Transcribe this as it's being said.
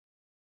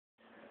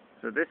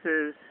So this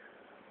is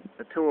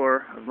a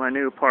tour of my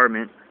new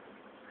apartment.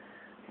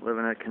 I live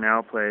in a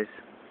Canal Place.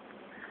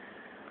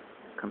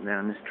 Come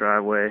down this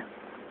driveway.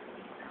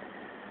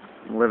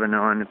 I'm living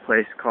in a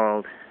place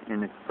called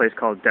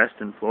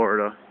Destin,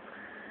 Florida,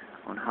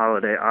 on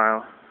Holiday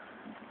Isle.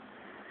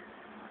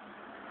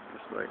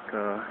 Just like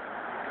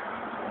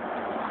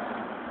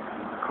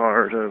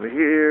cars over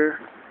here.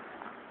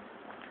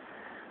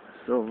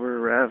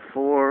 Silver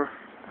RAV4.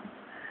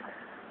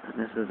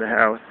 And this is the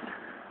house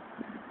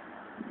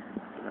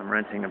I'm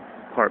renting an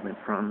apartment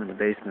from in the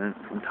basement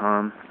from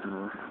Tom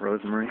and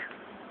Rosemary.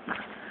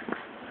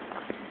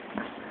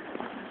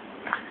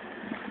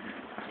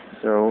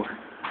 So,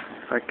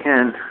 if I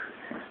can,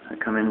 I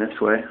come in this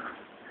way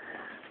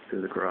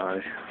through the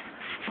garage.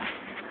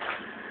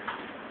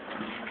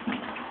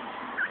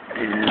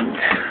 And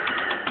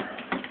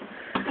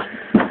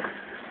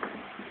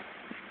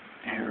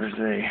here's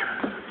a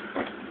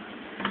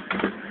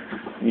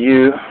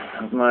view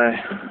of my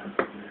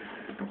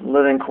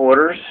living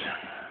quarters.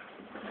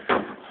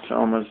 It's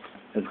almost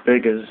as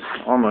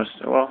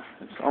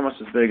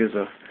big as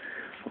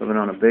living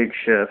on a big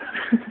ship.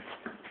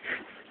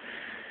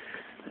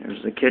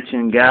 There's the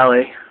kitchen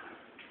galley.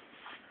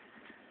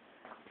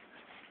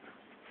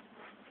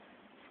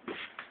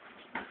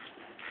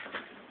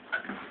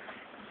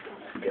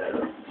 Got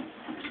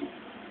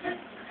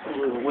a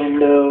little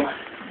window.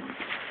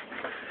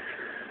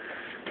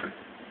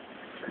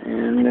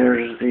 And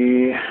there's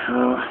the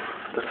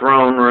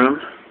throne room.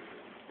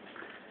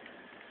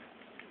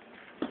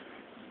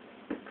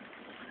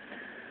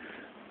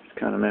 It's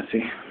kind of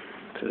messy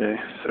today,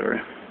 sorry.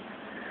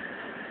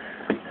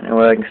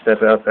 Anyway, I can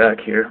step out back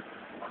here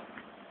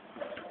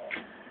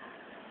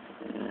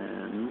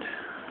and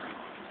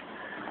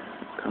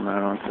come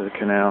out onto the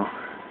canal.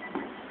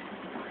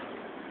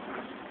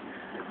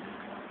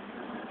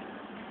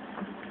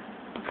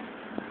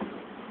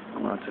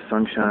 Lots of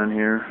sunshine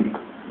here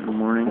in the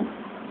morning.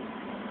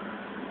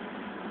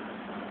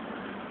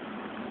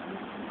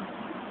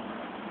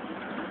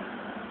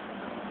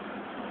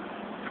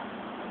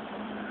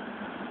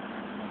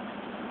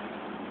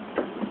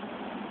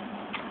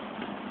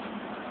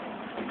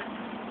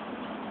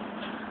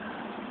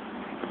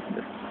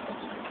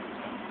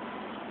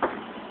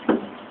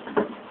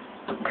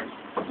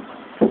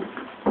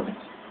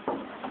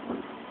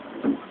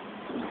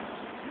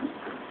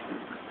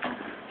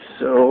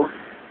 So,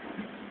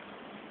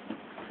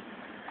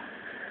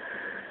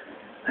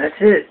 that's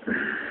it.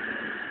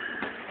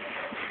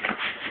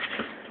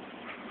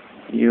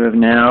 You have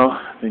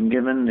now been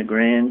given the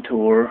grand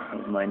tour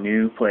of my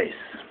new place.